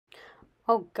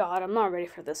Oh god, I'm not ready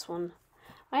for this one.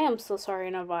 I am so sorry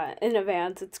in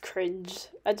advance. It's cringe.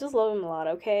 I just love him a lot,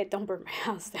 okay? Don't burn my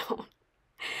house down.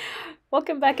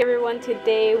 Welcome back, everyone.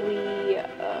 Today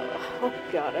oh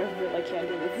god, I really can't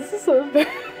do this. This is so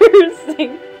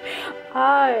embarrassing.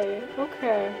 Hi.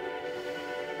 Okay.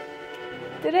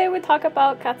 Today we talk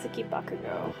about Katsuki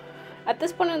Bakugou. At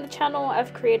this point on the channel,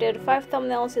 I've created 5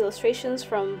 thumbnails illustrations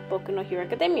from Boku no Hero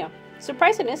Academia.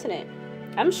 Surprising, isn't it?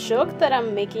 I'm shocked that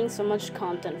I'm making so much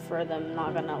content for them,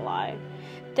 not gonna lie.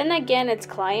 Then again, it's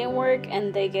client work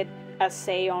and they get a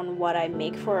say on what I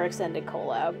make for our extended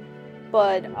collab.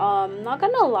 But, not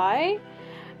gonna lie,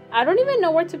 I don't even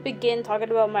know where to begin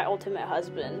talking about my ultimate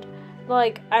husband.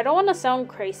 Like, I don't want to sound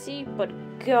crazy, but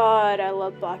god, I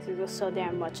love Bakugou so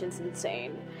damn much, it's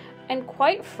insane. And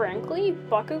quite frankly,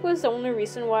 Bakugou is the only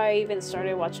reason why I even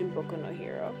started watching Boku no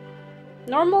Hero.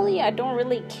 Normally, I don't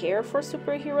really care for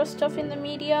superhero stuff in the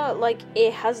media, like,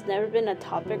 it has never been a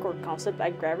topic or concept I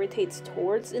gravitate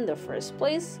towards in the first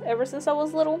place, ever since I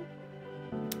was little.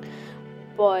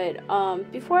 But,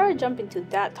 before I jump into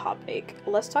that topic,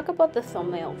 let's talk about the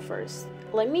thumbnail first.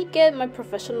 Let me get my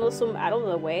professionalism out of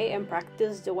the way and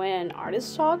practice doing an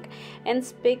artist talk and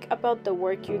speak about the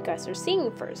work you guys are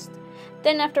seeing first.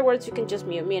 Then afterwards, you can just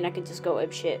mute me and I can just go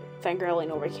apeshit,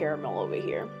 fangirling over caramel over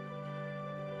here.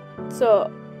 So,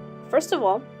 first of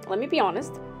all, let me be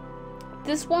honest,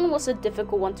 this one was a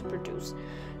difficult one to produce.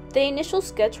 The initial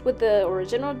sketch with the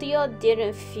original idea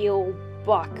didn't feel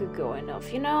Bakugou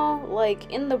enough, you know?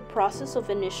 Like, in the process of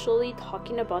initially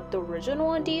talking about the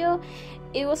original idea,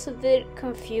 it was a bit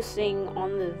confusing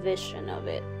on the vision of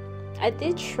it. I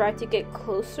did try to get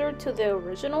closer to the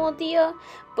original idea,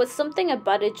 but something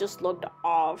about it just looked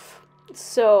off.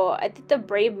 So I did the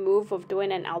brave move of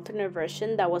doing an alternate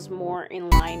version that was more in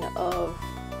line of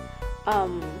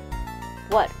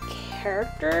what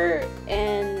character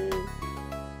and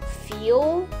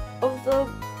feel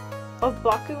of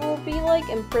Baku will be like,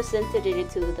 and presented it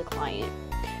to the client.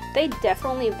 They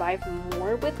definitely vibe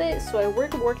more with it, so I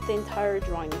worked the entire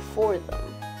drawing for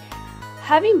them.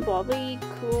 Having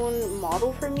Bobby-kun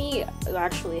model for me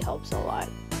actually helps a lot.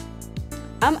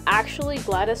 I'm actually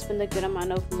glad I spent a good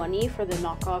amount of money for the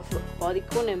knockoff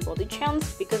Body-kun and Body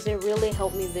Chance because it really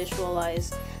helped me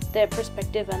visualize their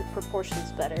perspective and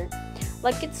proportions better.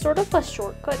 Like, it's sort of a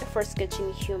shortcut for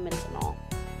sketching humans and all.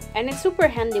 And it's super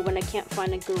handy when I can't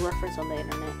find a good reference on the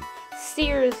internet.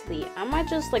 Seriously, I might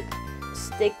just like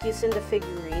stick using the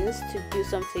figurines to do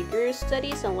some figure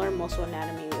studies and learn muscle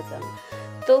anatomy with them.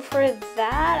 Though for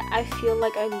that, I feel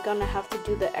like I'm gonna have to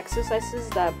do the exercises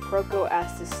that Proko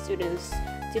asks the students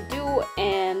to do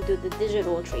and do the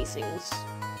digital tracings,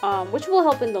 which will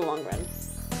help in the long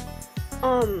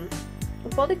run.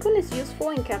 Body-kun is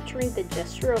useful in capturing the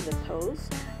gesture of the pose,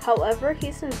 however, he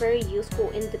isn't very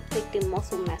useful in depicting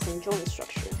muscle mass and joint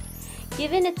structure.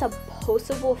 Given it's a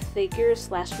posable figure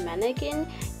 / mannequin,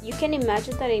 you can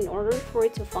imagine that in order for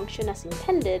it to function as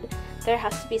intended, there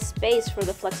has to be space for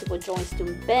the flexible joints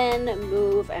to bend,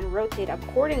 move, and rotate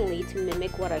accordingly to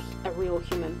mimic what a real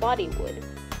human body would.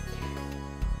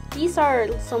 These are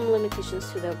some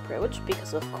limitations to the approach,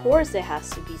 because of course there has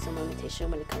to be some limitation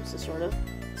when it comes to sort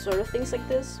of things like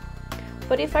this.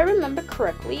 But if I remember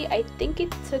correctly, I think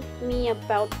it took me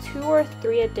about 2 or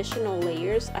 3 additional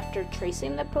layers after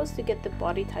tracing the pose to get the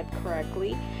body type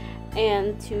correctly,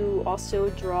 and to also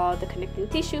draw the connecting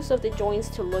tissues of the joints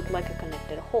to look like a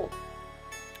connected whole.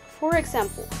 For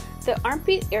example, the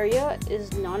armpit area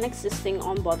is non-existing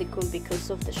on Body-kun because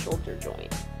of the shoulder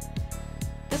joint.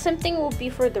 The same thing will be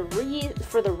for the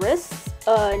wrists,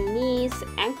 knees,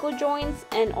 ankle joints,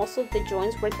 and also the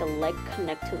joints where the leg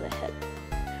connect to the hip.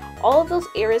 All of those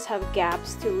areas have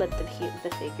gaps to let the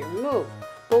figure move,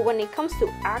 but when it comes to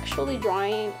actually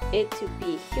drawing it to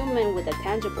be human with a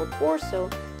tangible torso,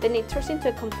 then it turns into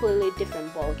a completely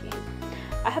different ballgame.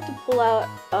 I have to pull out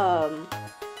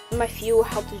my few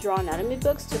how to draw anatomy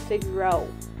books to figure out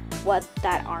what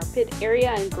that armpit area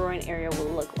and groin area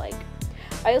will look like.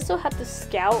 I also had to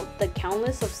scout the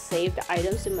countless of saved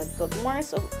items in my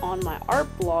bookmarks on my art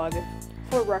blog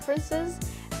for references,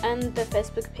 and the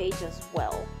Facebook page as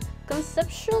well.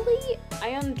 Conceptually,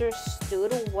 I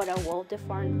understood what a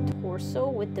well-defined torso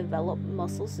with developed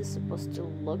muscles is supposed to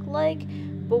look like,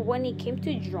 but when it came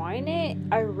to drawing it,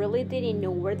 I really didn't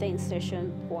know where the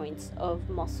insertion points of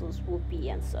muscles would be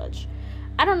and such.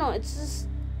 I don't know, it's just,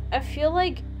 I feel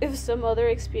like if some other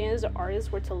experienced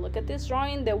artists were to look at this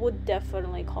drawing, they would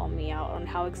definitely call me out on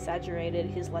how exaggerated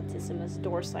his latissimus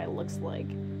dorsi looks like.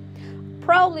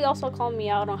 Probably also call me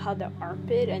out on how the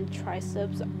armpit and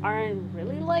triceps aren't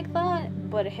really like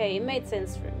that, but hey, it made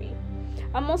sense for me.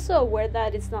 I'm also aware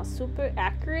that it's not super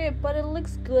accurate, but it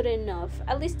looks good enough,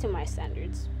 at least to my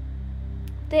standards.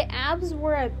 The abs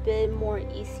were a bit more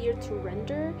easier to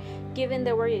render, given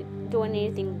they were doing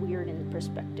anything weird in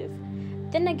perspective.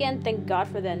 Then again, thank God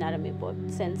for the anatomy book,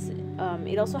 since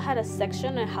it also had a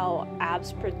section on how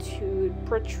abs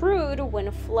protrude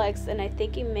when flexed, and I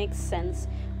think it makes sense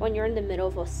when you're in the middle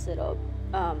of a sit-up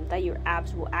that your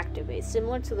abs will activate,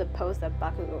 similar to the pose that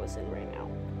Bakugou is in right now.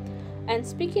 And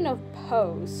speaking of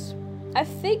pose, I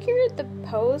figured the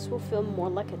pose will feel more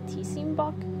like a teasing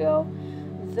Bakugou,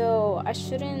 though I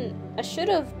should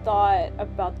have thought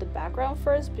about the background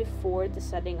first before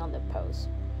deciding on the pose.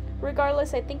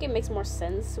 Regardless, I think it makes more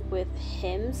sense with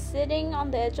him sitting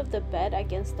on the edge of the bed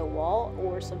against the wall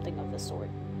or something of the sort.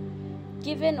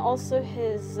 Given also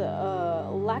his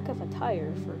lack of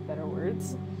attire, for better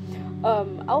words,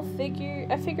 I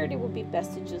figured it would be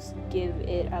best to just give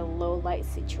it a low light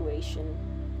situation.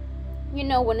 You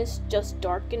know, when it's just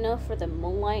dark enough for the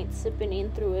moonlight sipping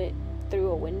in through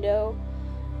a window.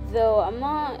 Though I'm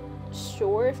not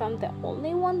sure if I'm the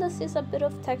only one that sees a bit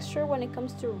of texture when it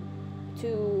comes to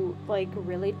like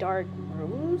really dark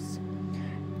rooms,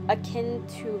 akin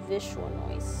to visual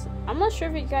noise. I'm not sure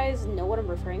if you guys know what I'm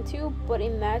referring to, but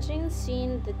imagine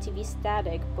seeing the TV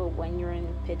static but when you're in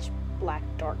pitch black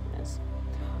darkness.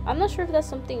 I'm not sure if that's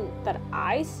something that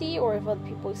I see or if other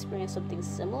people experience something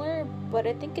similar, but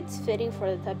I think it's fitting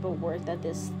for the type of work that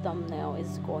this thumbnail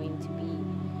is going to be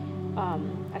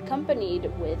accompanied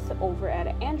with over at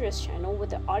Andrea's channel,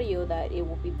 with the audio that it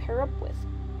will be paired up with.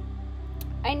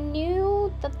 I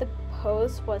knew that the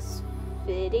pose was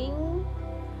fitting,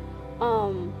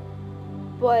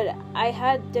 but I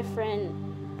had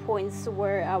different points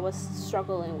where I was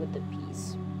struggling with the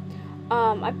piece.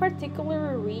 I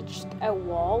particularly reached a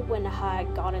wall when I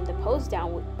had gotten the pose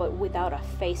down, but without a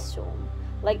face zoom.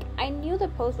 Like, I knew the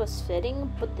pose was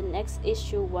fitting, but the next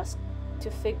issue was to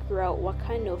figure out what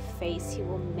kind of face he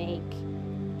will make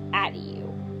at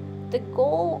you. The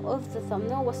goal of the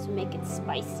thumbnail was to make it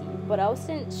spicy, but I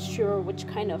wasn't sure which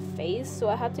kind of face, so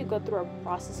I had to go through a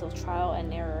process of trial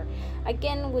and error,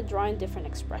 again with drawing different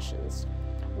expressions.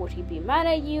 Would he be mad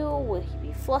at you? Would he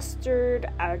be flustered,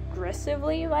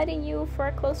 aggressively inviting you for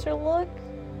a closer look?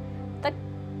 That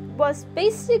was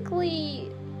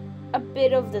basically a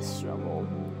bit of the struggle.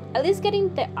 At least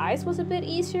getting the eyes was a bit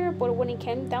easier, but when it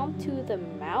came down to the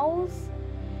mouth,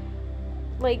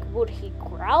 like, would he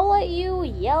growl at you,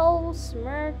 yell,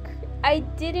 smirk? I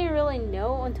didn't really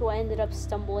know until I ended up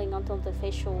stumbling onto the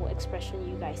facial expression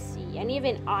you guys see, and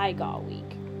even I got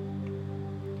weak.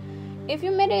 If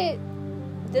you made it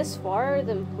this far,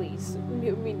 then please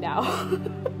mute me now.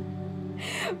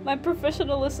 My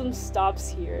professionalism stops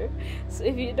here. So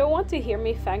if you don't want to hear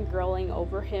me fangirling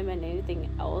over him and anything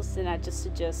else, then I just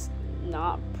suggest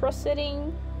not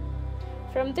proceeding.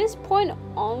 From this point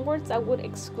onwards, I would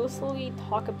exclusively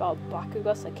talk about Bakugou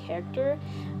as a character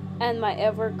and my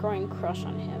ever-growing crush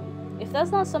on him. If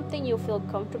that's not something you feel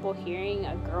comfortable hearing,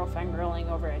 a girl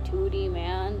fangirling over a 2D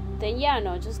man, then yeah,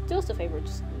 no, just do us a favor,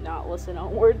 just not listen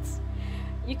onwards.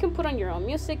 You can put on your own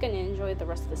music and enjoy the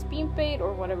rest of the Speedpaint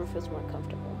or whatever feels more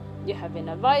comfortable. You have been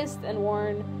advised and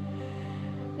warned.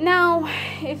 Now,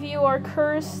 if you are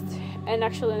cursed and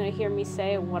actually want to hear me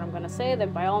say what I'm gonna say,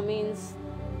 then by all means,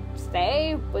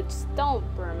 stay, but just don't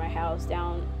burn my house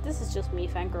down. This is just me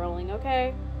fangirling,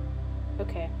 okay?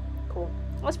 Okay, cool.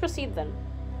 Let's proceed then.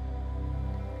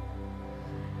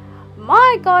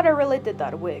 My god, I really did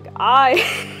that wig.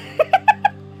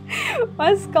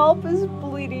 My scalp is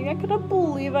bleeding. I cannot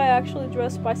believe I actually drew a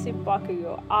spicy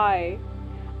Bakugou.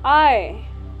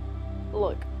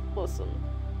 Look, listen.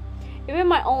 Even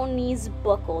my own knees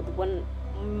buckled when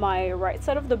my right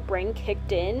side of the brain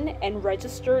kicked in and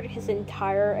registered his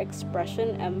entire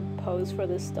expression and pose for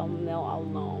this thumbnail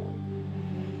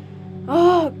alone.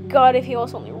 Oh god, if he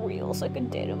was only real so I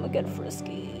could date him and get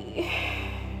frisky.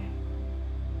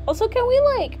 Also, can we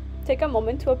like take a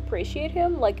moment to appreciate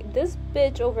him? Like, this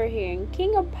bitch over here,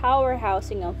 king of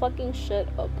powerhousing and fucking shit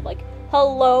up. Like,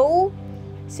 hello?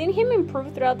 Seeing him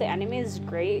improve throughout the anime is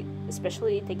great,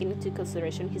 especially taking into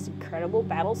consideration his incredible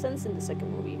battle sense in the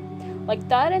second movie. Like,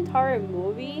 that entire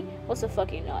movie was a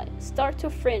fucking nut, start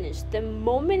to finish. The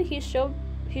moment he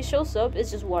shows up, it's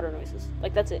just water noises.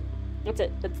 Like, that's it.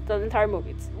 That's the entire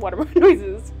movie. It's water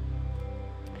noises.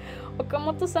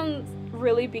 Okamoto-san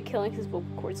really be killing his vocal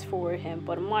cords for him,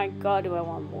 but my god, do I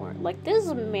want more. Like, this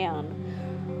man,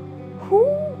 who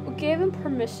gave him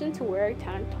permission to wear a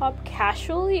tank top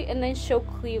casually and then show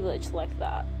cleavage like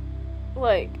that?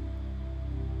 Like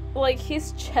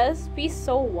his chest be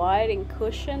so wide and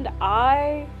cushioned.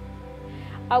 I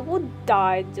I would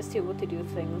die just to be able to do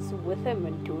things with him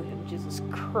and do him. Jesus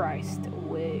Christ,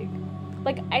 wig.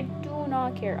 Like, I do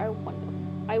not care. I want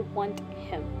him. I want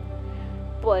him.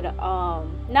 But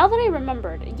now that I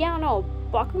remembered, yeah, no,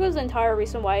 Bakugou's the entire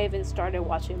reason why I even started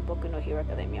watching Boku no Hero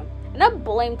Academia. And I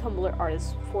blame Tumblr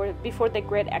artists for before the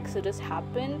Great Exodus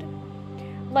happened.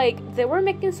 Like, they were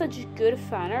making such good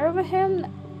fan art of him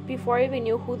before I even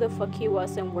knew who the fuck he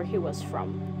was and where he was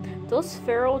from. Those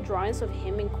feral drawings of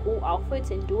him in cool outfits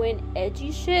and doing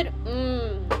edgy shit,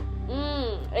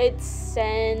 it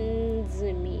sends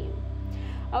me.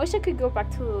 I wish I could go back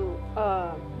to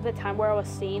the time where I was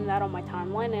seeing that on my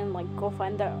timeline and like go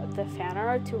find the fan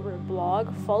art to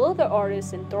reblog, follow the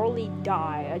artists, and thoroughly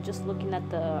die at just looking at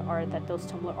the art that those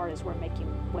Tumblr artists were making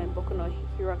when Boku no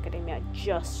Hero Academia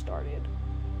just started.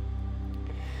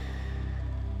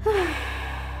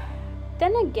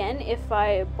 Then again, if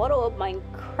I bottle up my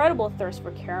incredible thirst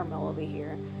for caramel over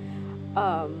here,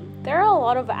 there are a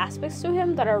lot of aspects to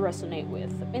him that I resonate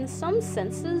with. In some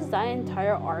senses, that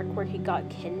entire arc where he got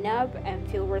kidnapped and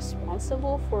feel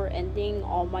responsible for ending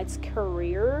All Might's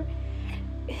career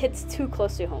hits too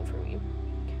close to home for me.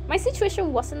 My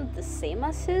situation wasn't the same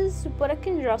as his, but I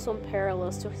can draw some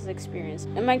parallels to his experience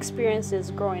and my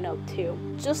experiences growing up too.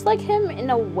 Just like him, in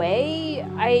a way,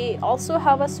 I also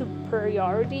have a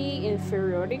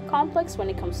superiority-inferiority complex when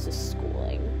it comes to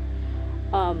schooling.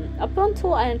 Up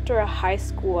until I entered high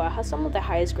school, I had some of the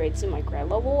highest grades in my grade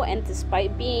level, and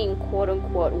despite being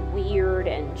quote-unquote weird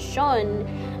and shunned,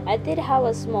 I did have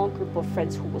a small group of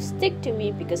friends who would stick to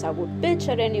me because I would bitch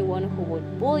at anyone who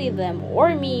would bully them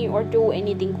or me or do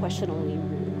anything questionably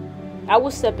rude. I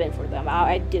would step in for them.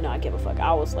 I did not give a fuck.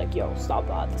 I was like, yo, stop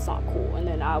that, that's not cool, and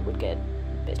then I would get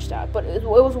bitched at, but it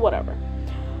was whatever.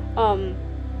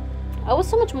 I was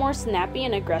so much more snappy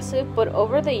and aggressive, but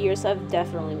over the years I've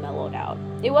definitely mellowed out.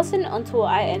 It wasn't until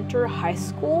I entered high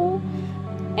school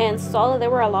and saw that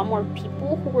there were a lot more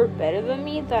people who were better than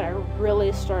me that I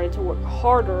really started to work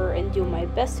harder and do my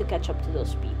best to catch up to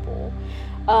those people.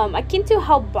 Akin to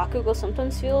how Bakugou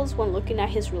sometimes feels when looking at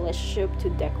his relationship to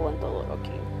Deku and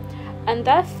Todoroki. And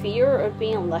that fear of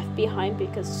being left behind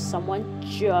because someone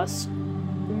just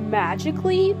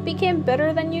magically became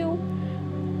better than you,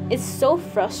 it's so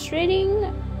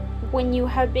frustrating when you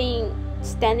have been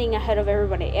standing ahead of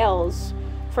everybody else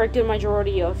for a good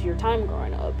majority of your time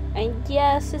growing up. And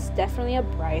yes, it's definitely a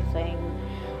bright thing.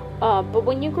 But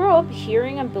when you grow up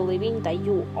hearing and believing that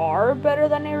you are better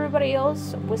than everybody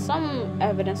else, with some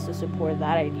evidence to support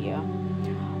that idea,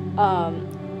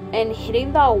 and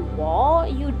hitting that wall,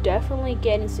 you definitely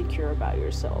get insecure about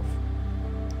yourself.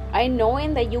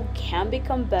 Knowing that you can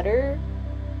become better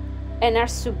and are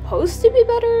supposed to be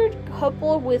better,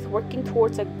 coupled with working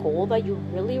towards a goal that you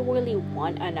really, really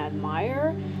want and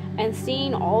admire, and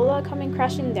seeing all that coming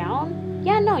crashing down,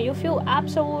 yeah, no, you feel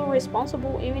absolutely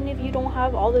responsible even if you don't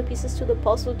have all the pieces to the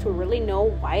puzzle to really know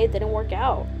why it didn't work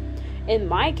out. In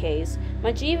my case,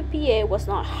 my GPA was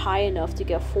not high enough to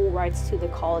get full rides to the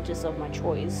colleges of my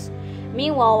choice.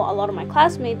 Meanwhile, a lot of my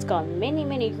classmates got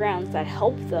many grants that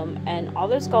helped them, and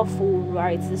others got full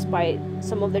rides despite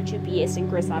some of their GPAs and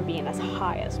grades not being as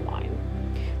high as mine.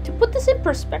 To put this in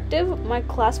perspective, my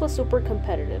class was super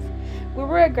competitive. We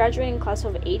were a graduating class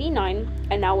of 89,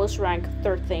 and I was ranked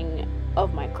 13th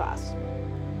of my class.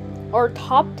 Our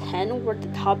top 10 were the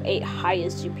top 8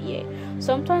 highest GPA,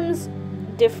 sometimes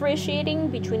differentiating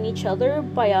between each other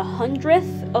by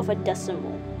 100th of a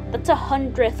decimal. That's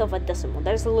 100th of a decimal.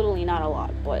 That's literally not a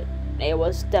lot, but it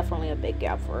was definitely a big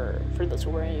gap for those who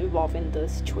were involved in the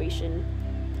situation.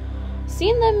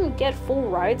 Seeing them get full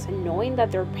rides and knowing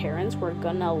that their parents were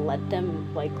gonna let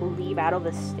them like leave out of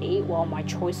the state while my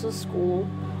choice of school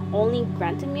only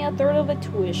granted me 1/3 of a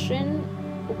tuition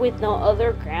with no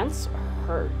other grants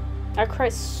hurt. I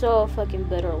cried so fucking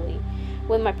bitterly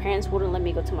when my parents wouldn't let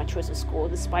me go to my choice of school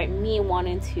despite me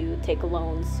wanting to take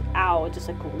loans out just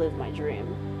so I could live my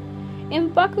dream.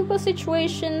 In Bakugou's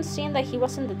situation, seeing that he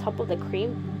wasn't the top of the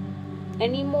cream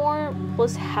anymore,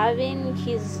 plus having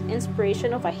his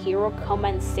inspiration of a hero come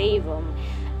and save him,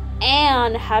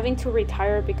 and having to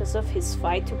retire because of his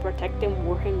fight to protect and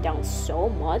wore him down so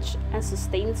much and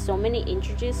sustain so many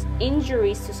injuries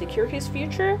to secure his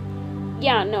future,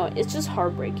 yeah, no, it's just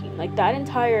heartbreaking. Like, that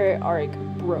entire arc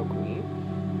broke me.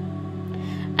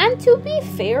 And to be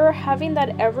fair, having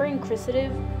that ever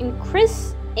increasing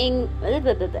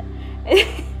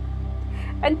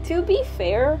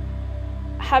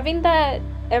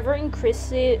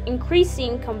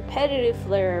competitive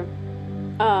flair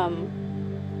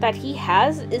that he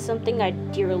has is something I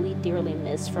dearly, dearly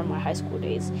miss from my high school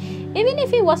days, even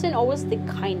if it wasn't always the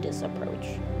kindest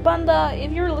approach. Banda,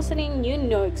 if you're listening, you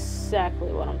know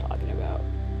exactly what I'm talking about.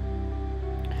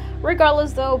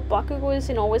 Regardless though, Bakugou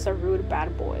isn't always a rude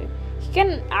bad boy. He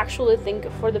can actually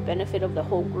think for the benefit of the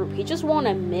whole group. He just won't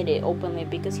admit it openly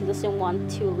because he doesn't want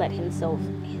to let himself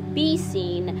be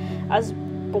seen as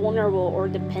vulnerable or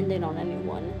dependent on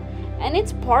anyone. And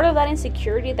it's part of that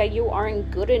insecurity that you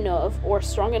aren't good enough or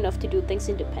strong enough to do things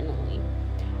independently.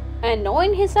 And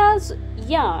knowing his ass,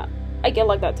 yeah, I get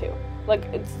like that too. Like,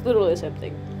 it's literally the same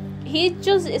thing. He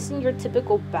just isn't your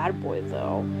typical bad boy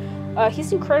though.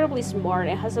 He's incredibly smart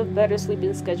and has a better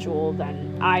sleeping schedule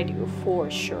than I do,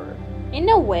 for sure. In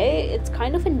a way, it's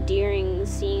kind of endearing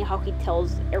seeing how he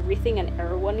tells everything and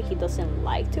everyone he doesn't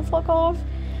like to fuck off,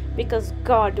 because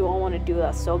god do I want to do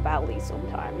that so badly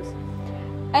sometimes.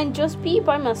 And just be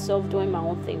by myself doing my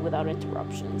own thing without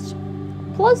interruptions.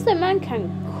 Plus, the man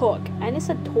can cook and is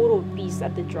a total beast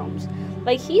at the drums.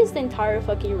 Like, he is the entire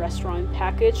fucking restaurant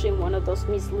packaged in one of those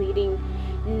misleading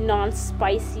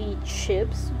non-spicy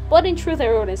chips. But in truth,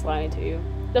 everyone is lying to you.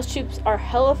 Those chips are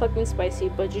hella fucking spicy,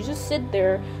 but you just sit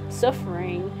there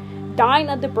suffering, dying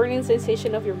at the burning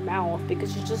sensation of your mouth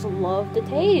because you just love the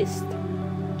taste.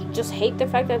 You just hate the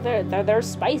fact that they're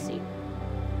spicy.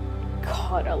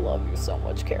 God, I love you so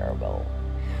much, Caramel.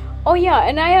 Oh yeah,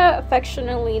 and I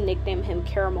affectionately nicknamed him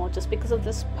Caramel just because of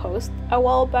this post a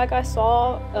while back I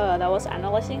saw that was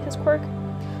analyzing his quirk.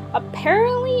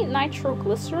 Apparently,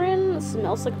 nitroglycerin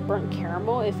smells like burnt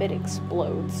caramel if it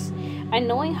explodes. And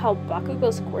knowing how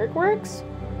Bakugou's quirk works,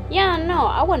 yeah, no,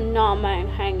 I would not mind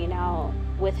hanging out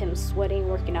with him, sweating,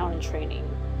 working out, and training.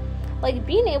 Like,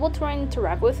 being able to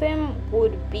interact with him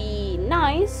would be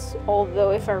nice,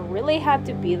 although if I really had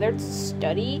to be there to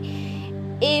study,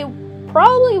 it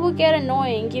probably would get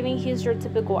annoying given he's your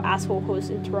typical asshole who's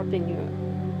interrupting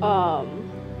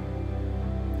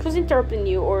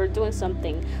you or doing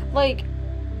something. Like,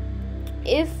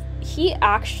 if he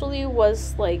actually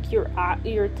was like your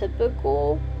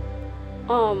typical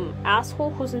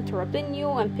asshole who's interrupting you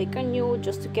and picking you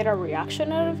just to get a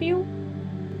reaction out of you,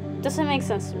 doesn't make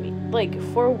sense to me. Like,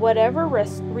 for whatever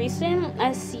reason,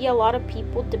 I see a lot of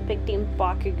people depicting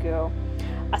Bakugou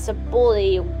as a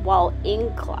bully while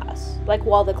in class, like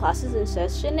while the class is in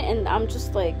session, and I'm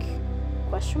just like,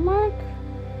 question mark?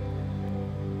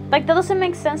 Like, that doesn't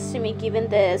make sense to me given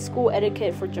the school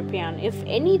etiquette for Japan. If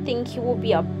anything, he will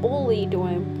be a bully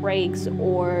during breaks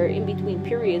or in between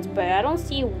periods, but I don't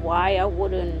see why I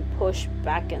wouldn't push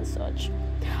back and such.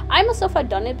 I myself had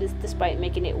done it despite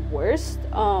making it worse,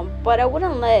 but I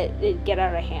wouldn't let it get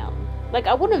out of hand. Like,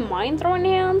 I wouldn't mind throwing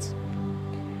hands,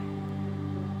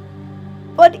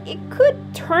 but it could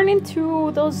turn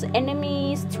into those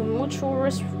enemies to mutual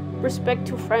respect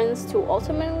to friends to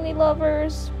ultimately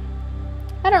lovers.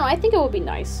 I don't know, I think it would be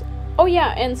nice. Oh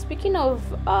yeah, and speaking of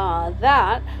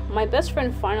that, my best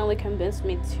friend finally convinced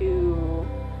me to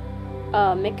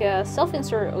make a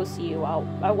self-insert OCU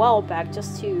a while back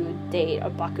just to date a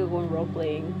Bakugou in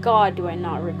roleplaying. God, do I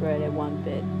not regret it one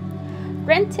bit.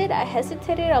 Granted, I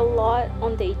hesitated a lot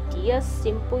on the idea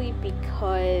simply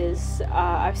because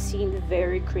I've seen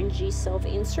very cringy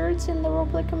self-inserts in the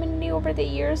roleplay community over the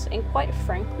years, and quite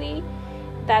frankly,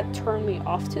 that turned me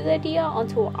off to the idea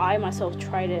until I myself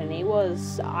tried it, and it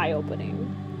was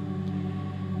eye-opening.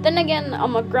 Then again,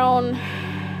 I'm a grown,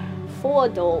 full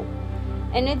adult,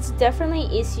 and it's definitely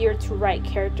easier to write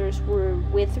characters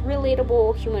with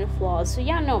relatable human flaws. So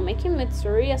yeah, no, making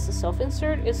Mitsuri as a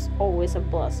self-insert is always a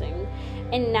blessing.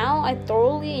 And now I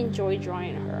thoroughly enjoy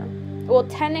drawing her. Well,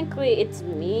 technically it's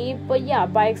me, but yeah,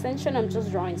 by extension I'm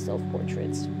just drawing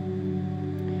self-portraits.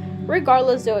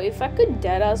 Regardless though, if I could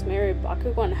deadass marry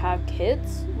Bakugou and have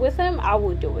kids with him, I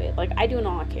would do it. Like, I do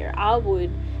not care. I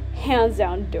would hands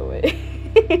down do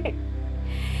it.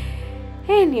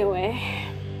 Anyway,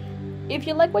 if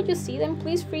you like what you see, then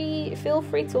please feel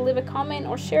free to leave a comment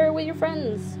or share it with your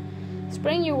friends.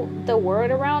 Spreading the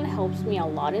word around helps me a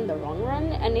lot in the long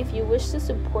run, and if you wish to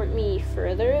support me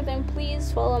further, then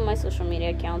please follow my social media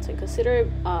accounts and consider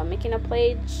making a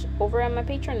pledge over at my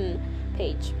Patreon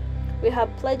page. We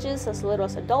have pledges as little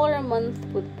as $1 a month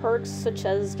with perks such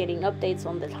as getting updates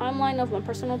on the timeline of my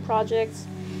personal projects,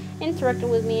 interacting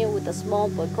with me with a small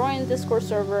but growing Discord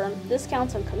server,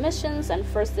 discounts on commissions and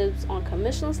first dibs on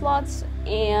commission slots,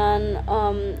 and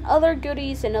other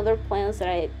goodies and other plans that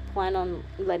I plan on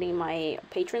letting my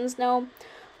patrons know,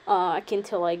 akin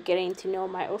to like getting to know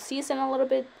my OCs in a little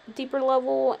bit deeper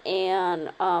level,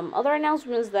 and other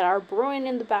announcements that are brewing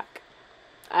in the back.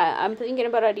 I'm thinking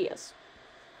about ideas.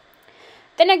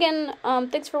 Then again,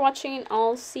 thanks for watching.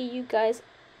 I'll see you guys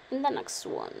in the next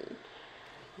one.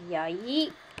 Yay!